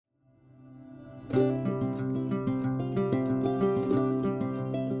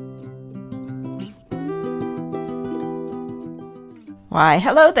Why,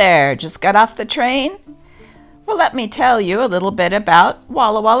 hello there. Just got off the train? Well, let me tell you a little bit about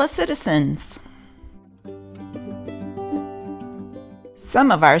Walla Walla citizens.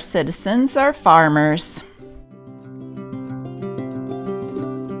 Some of our citizens are farmers.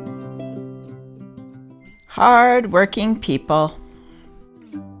 Hard-working people.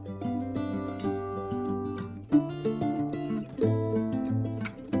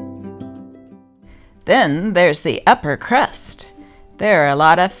 Then there's the upper crust. There are a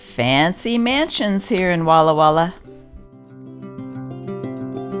lot of fancy mansions here in Walla Walla.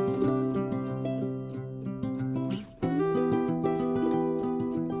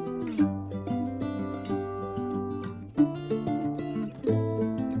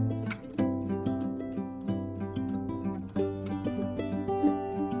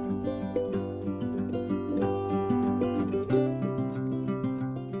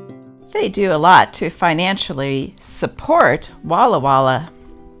 They do a lot to financially support Walla Walla.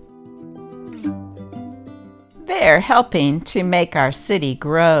 They're helping to make our city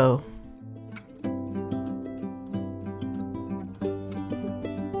grow.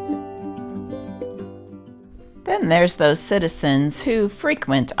 Then there's those citizens who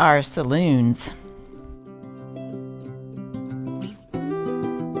frequent our saloons.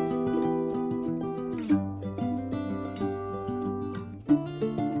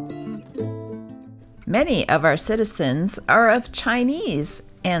 Many of our citizens are of Chinese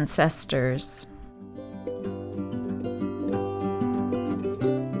ancestors.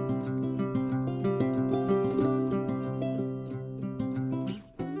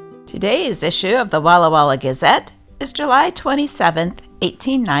 Today's issue of the Walla Walla Gazette is July 27,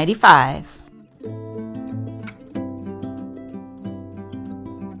 1895.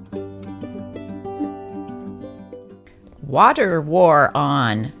 Water war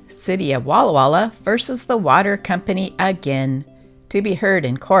on. City of Walla Walla versus the Water Company again, to be heard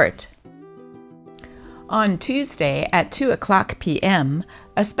in court. On Tuesday at 2:00 p.m.,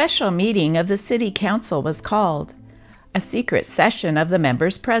 a special meeting of the City Council was called. A secret session of the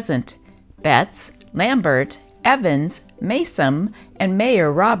members present, Betts, Lambert, Evans, Mason, and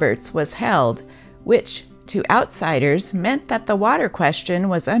Mayor Roberts, was held, which to outsiders meant that the water question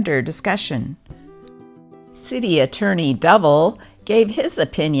was under discussion. City Attorney Dovell gave his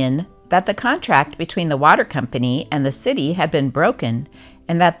opinion that the contract between the water company and the city had been broken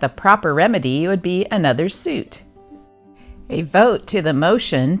and that the proper remedy would be another suit. A vote to the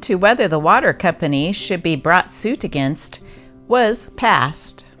motion to whether the water company should be brought suit against was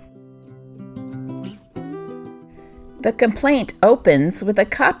passed. The complaint opens with a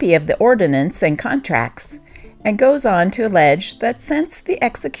copy of the ordinance and contracts and goes on to allege that since the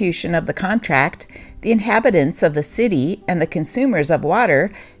execution of the contract, the inhabitants of the city and the consumers of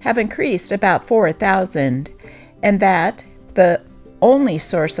water have increased about 4,000, and that the only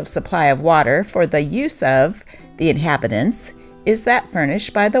source of supply of water for the use of the inhabitants is that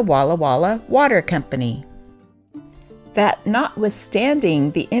furnished by the Walla Walla Water Company. That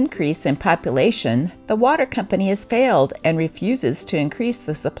notwithstanding the increase in population, the water company has failed and refuses to increase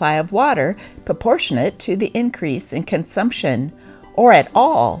the supply of water proportionate to the increase in consumption, or at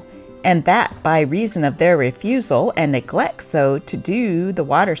all, and that by reason of their refusal and neglect so to do, the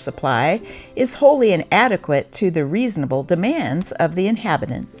water supply is wholly inadequate to the reasonable demands of the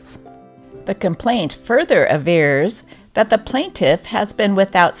inhabitants. The complaint further avers that the plaintiff has been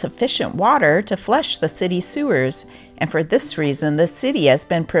without sufficient water to flush the city sewers, and for this reason the city has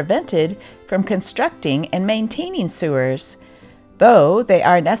been prevented from constructing and maintaining sewers, though they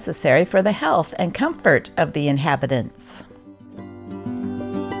are necessary for the health and comfort of the inhabitants.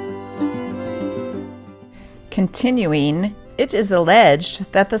 Continuing, it is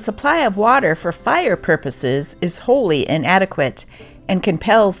alleged that the supply of water for fire purposes is wholly inadequate and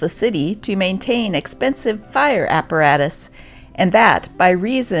compels the city to maintain expensive fire apparatus, and that by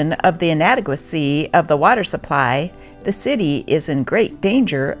reason of the inadequacy of the water supply, the city is in great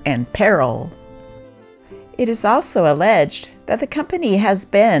danger and peril. It is also alleged that the company has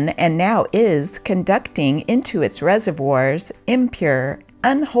been and now is conducting into its reservoirs impure,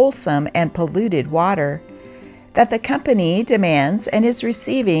 unwholesome, and polluted water, that the company demands and is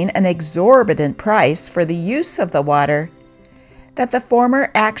receiving an exorbitant price for the use of the water, that the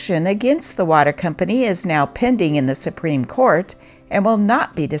former action against the water company is now pending in the Supreme Court and will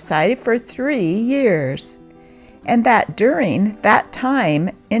not be decided for 3 years, and that during that time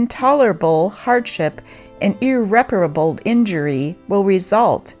intolerable hardship and irreparable injury will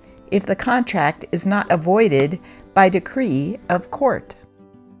result if the contract is not avoided by decree of court.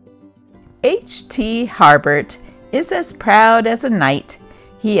 H.T. Harbert is as proud as a knight.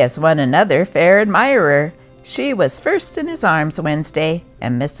 He has won another fair admirer. She was first in his arms Wednesday,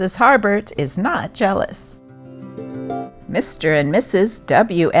 and Mrs. Harbert is not jealous. Mr. and Mrs.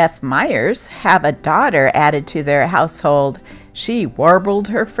 W.F. Myers have a daughter added to their household. She warbled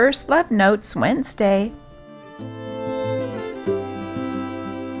her first love notes Wednesday.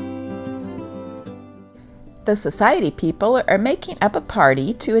 The society people are making up a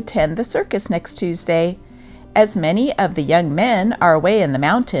party to attend the circus next Tuesday. As many of the young men are away in the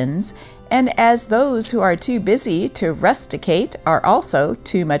mountains, and as those who are too busy to rusticate are also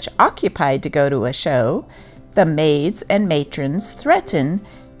too much occupied to go to a show, the maids and matrons threaten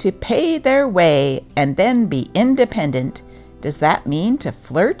to pay their way and then be independent. Does that mean to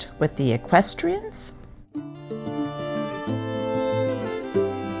flirt with the equestrians?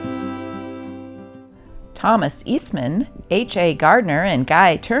 Thomas Eastman, H.A. Gardner, and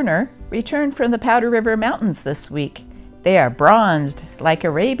Guy Turner returned from the Powder River Mountains this week. They are bronzed like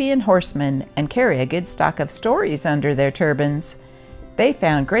Arabian horsemen and carry a good stock of stories under their turbans. They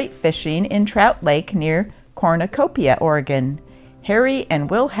found great fishing in Trout Lake near Cornucopia, Oregon. Harry and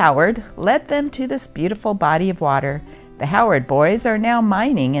Will Howard led them to this beautiful body of water. The Howard boys are now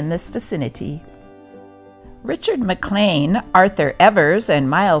mining in this vicinity. Richard McLean, Arthur Evers, and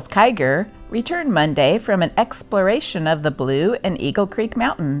Miles Kiger returned Monday from an exploration of the Blue and Eagle Creek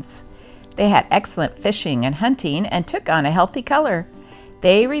Mountains. They had excellent fishing and hunting and took on a healthy color.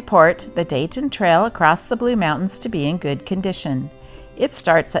 They report the Dayton Trail across the Blue Mountains to be in good condition. It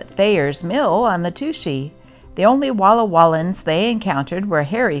starts at Thayer's Mill on the Touchie. The only Walla Wallans they encountered were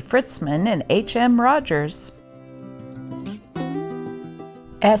Harry Fritzman and H.M. Rogers.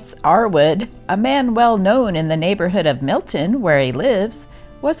 S. Arwood, a man well known in the neighborhood of Milton, where he lives,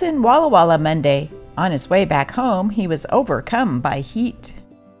 was in Walla Walla Monday. On his way back home, he was overcome by heat.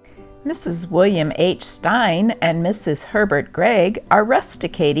 Mrs. William H. Stein and Mrs. Herbert Gregg are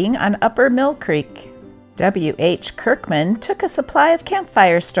rusticating on Upper Mill Creek. W. H. Kirkman took a supply of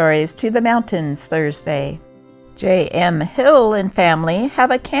campfire stories to the mountains Thursday. J. M. Hill and family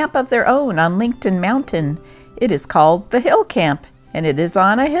have a camp of their own on Lincoln Mountain. It is called the Hill Camp, and it is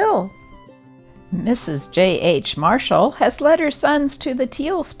on a hill. Mrs. J. H. Marshall has led her sons to the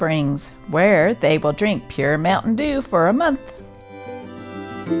Teal Springs, where they will drink pure Mountain Dew for a month.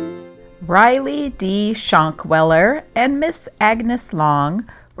 Riley D. Shonkweller and Miss Agnes Long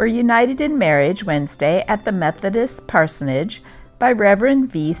were united in marriage Wednesday at the Methodist Parsonage by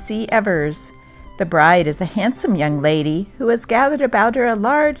Reverend V. C. Evers. The bride is a handsome young lady who has gathered about her a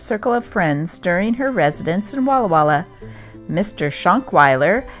large circle of friends during her residence in Walla Walla. Mr.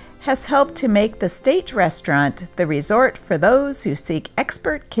 Shonkweller has helped to make the State Restaurant the resort for those who seek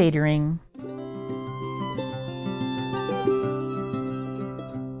expert catering.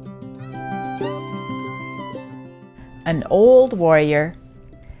 An old warrior.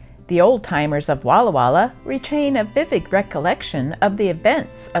 The old-timers of Walla Walla retain a vivid recollection of the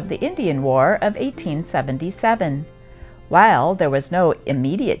events of the Indian War of 1877. While there was no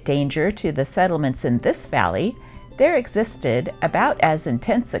immediate danger to the settlements in this valley, there existed about as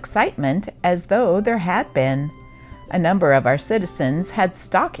intense excitement as though there had been. A number of our citizens had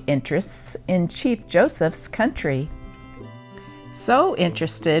stock interests in Chief Joseph's country. So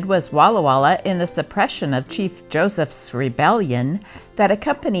interested was Walla Walla in the suppression of Chief Joseph's rebellion that a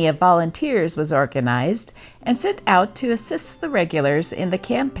company of volunteers was organized and sent out to assist the regulars in the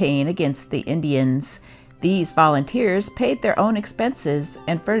campaign against the Indians. These volunteers paid their own expenses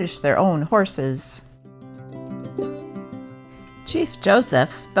and furnished their own horses. Chief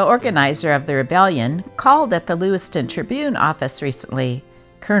Joseph, the organizer of the rebellion, called at the Lewiston Tribune office recently.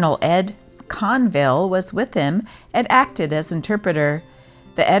 Colonel Mc Convelle was with him and acted as interpreter.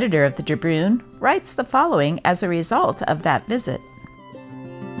 The editor of the Tribune writes the following as a result of that visit.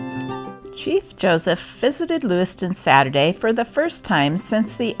 Chief Joseph visited Lewiston Saturday for the first time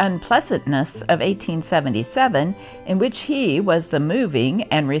since the unpleasantness of 1877, in which he was the moving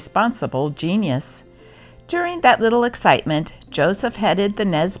and responsible genius. During that little excitement, Joseph headed the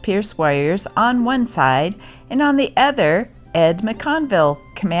Nez Pierce warriors on one side, and on the other, Mc Convelle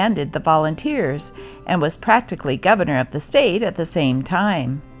commanded the volunteers and was practically governor of the state at the same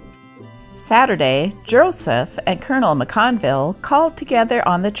time. Saturday, Joseph and Colonel Mc Convelle called together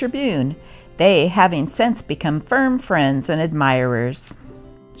on the Tribune, they having since become firm friends and admirers.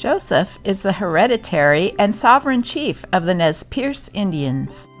 Joseph is the hereditary and sovereign chief of the Nez Pierce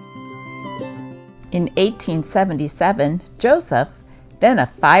Indians. In 1877, Joseph, then a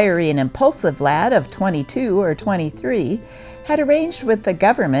fiery and impulsive lad of 22 or 23, had arranged with the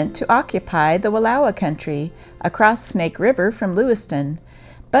government to occupy the Wallowa country across Snake River from Lewiston.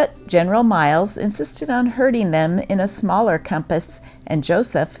 But General Miles insisted on herding them in a smaller compass, and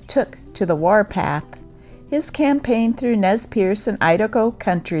Joseph took to the warpath. His campaign through Nez Pierce and Idaho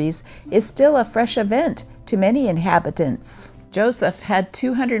countries is still a fresh event to many inhabitants. Joseph had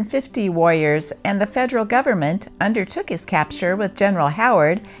 250 warriors, and the federal government undertook his capture with General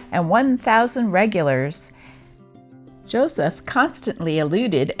Howard and 1,000 regulars. Joseph constantly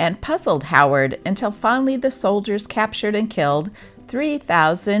eluded and puzzled Howard until finally the soldiers captured and killed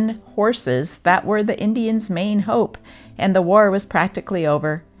 3,000 horses that were the Indians' main hope, and the war was practically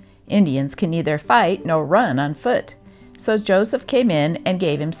over. Indians can neither fight nor run on foot, so Joseph came in and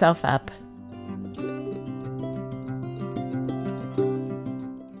gave himself up.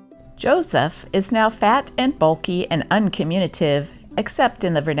 Joseph is now fat and bulky and uncommunicative, except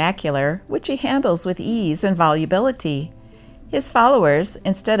in the vernacular, which he handles with ease and volubility. His followers,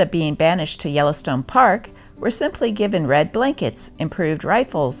 instead of being banished to Yellowstone Park, were simply given red blankets, improved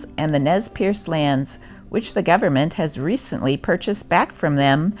rifles, and the Nez Pierce lands, which the government has recently purchased back from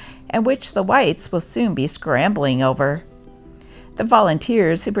them and which the whites will soon be scrambling over. The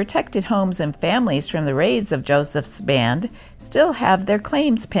volunteers who protected homes and families from the raids of Joseph's band still have their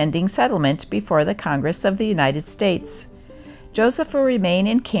claims pending settlement before the Congress of the United States. Joseph will remain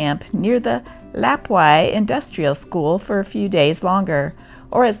in camp near the Lapwai Industrial School for a few days longer,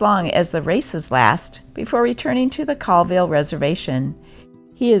 or as long as the races last, before returning to the Colville Reservation.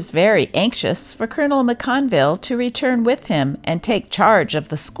 He is very anxious for Colonel Mc Convelle to return with him and take charge of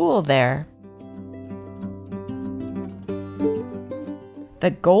the school there.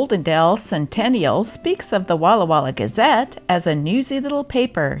 The Goldendale Centennial speaks of the Walla Walla Gazette as a newsy little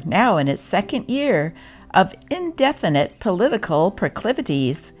paper now in its second year of indefinite political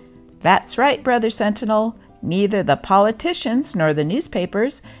proclivities. That's right, Brother Sentinel. Neither the politicians nor the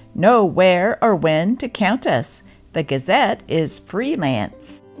newspapers know where or when to count us. The Gazette is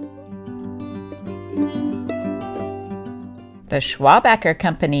freelance. The Schwabacker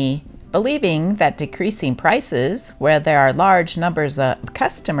Company, believing that decreasing prices, where there are large numbers of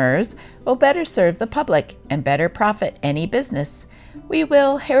customers, will better serve the public and better profit any business. We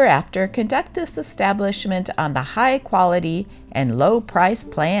will hereafter conduct this establishment on the high quality and low price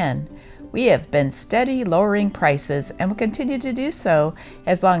plan. We have been steady lowering prices and will continue to do so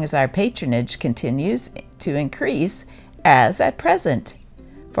as long as our patronage continues to increase as at present.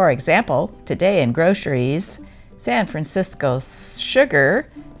 For example, today in groceries, San Francisco sugar,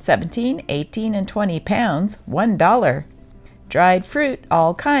 17, 18, and 20 pounds, $1. Dried fruit,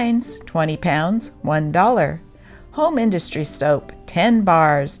 all kinds, 20 pounds, $1. Home industry soap, 10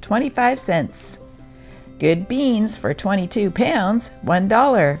 bars, 25 cents. Good beans for 22 pounds,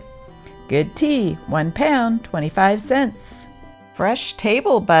 $1. Good tea, 1 pound, 25 cents. Fresh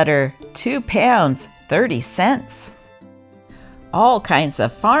table butter, 2 pounds, 30 cents. All kinds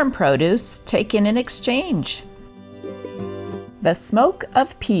of farm produce taken in exchange. The smoke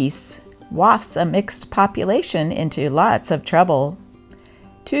of peace wafts a mixed population into lots of trouble.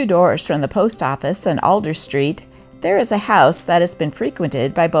 2 doors from the post office on Alder Street, there is a house that has been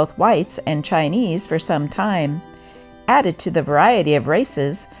frequented by both whites and Chinese for some time. Added to the variety of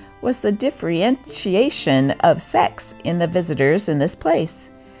races was the differentiation of sex in the visitors in this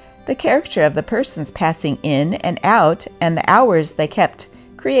place. The character of the persons passing in and out and the hours they kept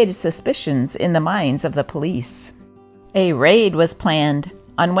created suspicions in the minds of the police. A raid was planned.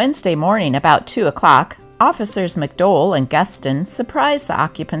 On Wednesday morning about 2 o'clock, Officers McDowell and Guston surprised the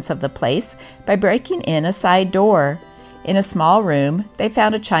occupants of the place by breaking in a side door. In a small room, they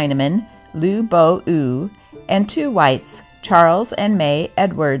found a Chinaman, Lu Bo Oo, and 2 whites, Charles and May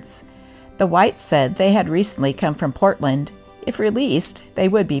Edwards. The whites said they had recently come from Portland. If released, they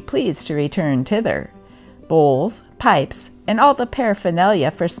would be pleased to return thither. Bowls, pipes, and all the paraphernalia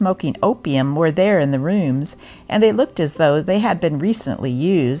for smoking opium were there in the rooms, and they looked as though they had been recently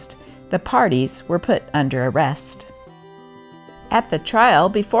used. The parties were put under arrest. At the trial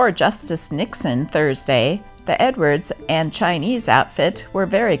before Justice Nixon Thursday, the Edwards and Chinese outfit were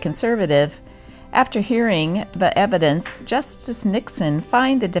very conservative. After hearing the evidence, Justice Nixon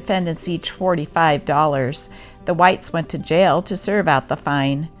fined the defendants each $45. The whites went to jail to serve out the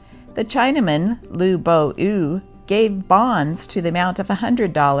fine. The Chinaman, Lu Bo Oo, gave bonds to the amount of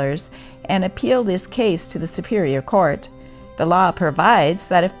 $100 and appealed his case to the Superior Court. The law provides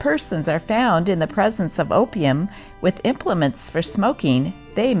that if persons are found in the presence of opium with implements for smoking,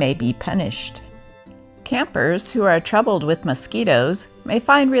 they may be punished. Campers who are troubled with mosquitoes may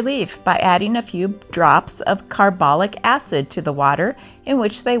find relief by adding a few drops of carbolic acid to the water in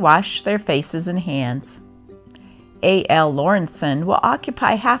which they wash their faces and hands. A.L. Lawrenson will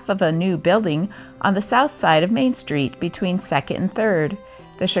occupy half of a new building on the south side of Main Street between 2nd and 3rd.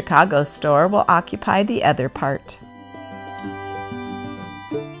 The Chicago store will occupy the other part.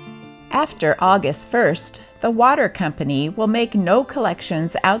 After August 1st, the water company will make no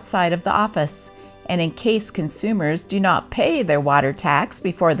collections outside of the office, and in case consumers do not pay their water tax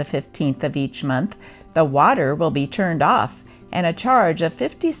before the 15th of each month, the water will be turned off, and a charge of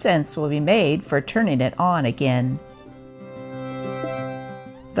 50 cents will be made for turning it on again.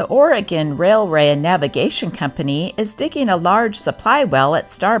 The Oregon Railway and Navigation Company is digging a large supply well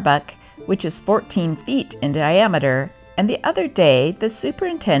at Starbuck, which is 14 feet in diameter, and the other day the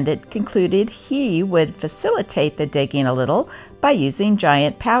superintendent concluded he would facilitate the digging a little by using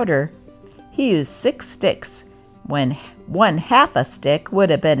giant powder. He used 6 sticks, when 1/2 a stick would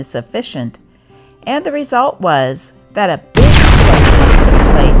have been sufficient, and the result was that a big explosion took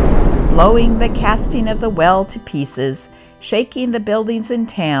place, blowing the casting of the well to pieces, shaking the buildings in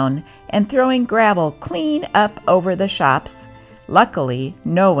town, and throwing gravel clean up over the shops. Luckily,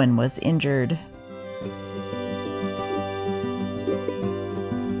 no one was injured.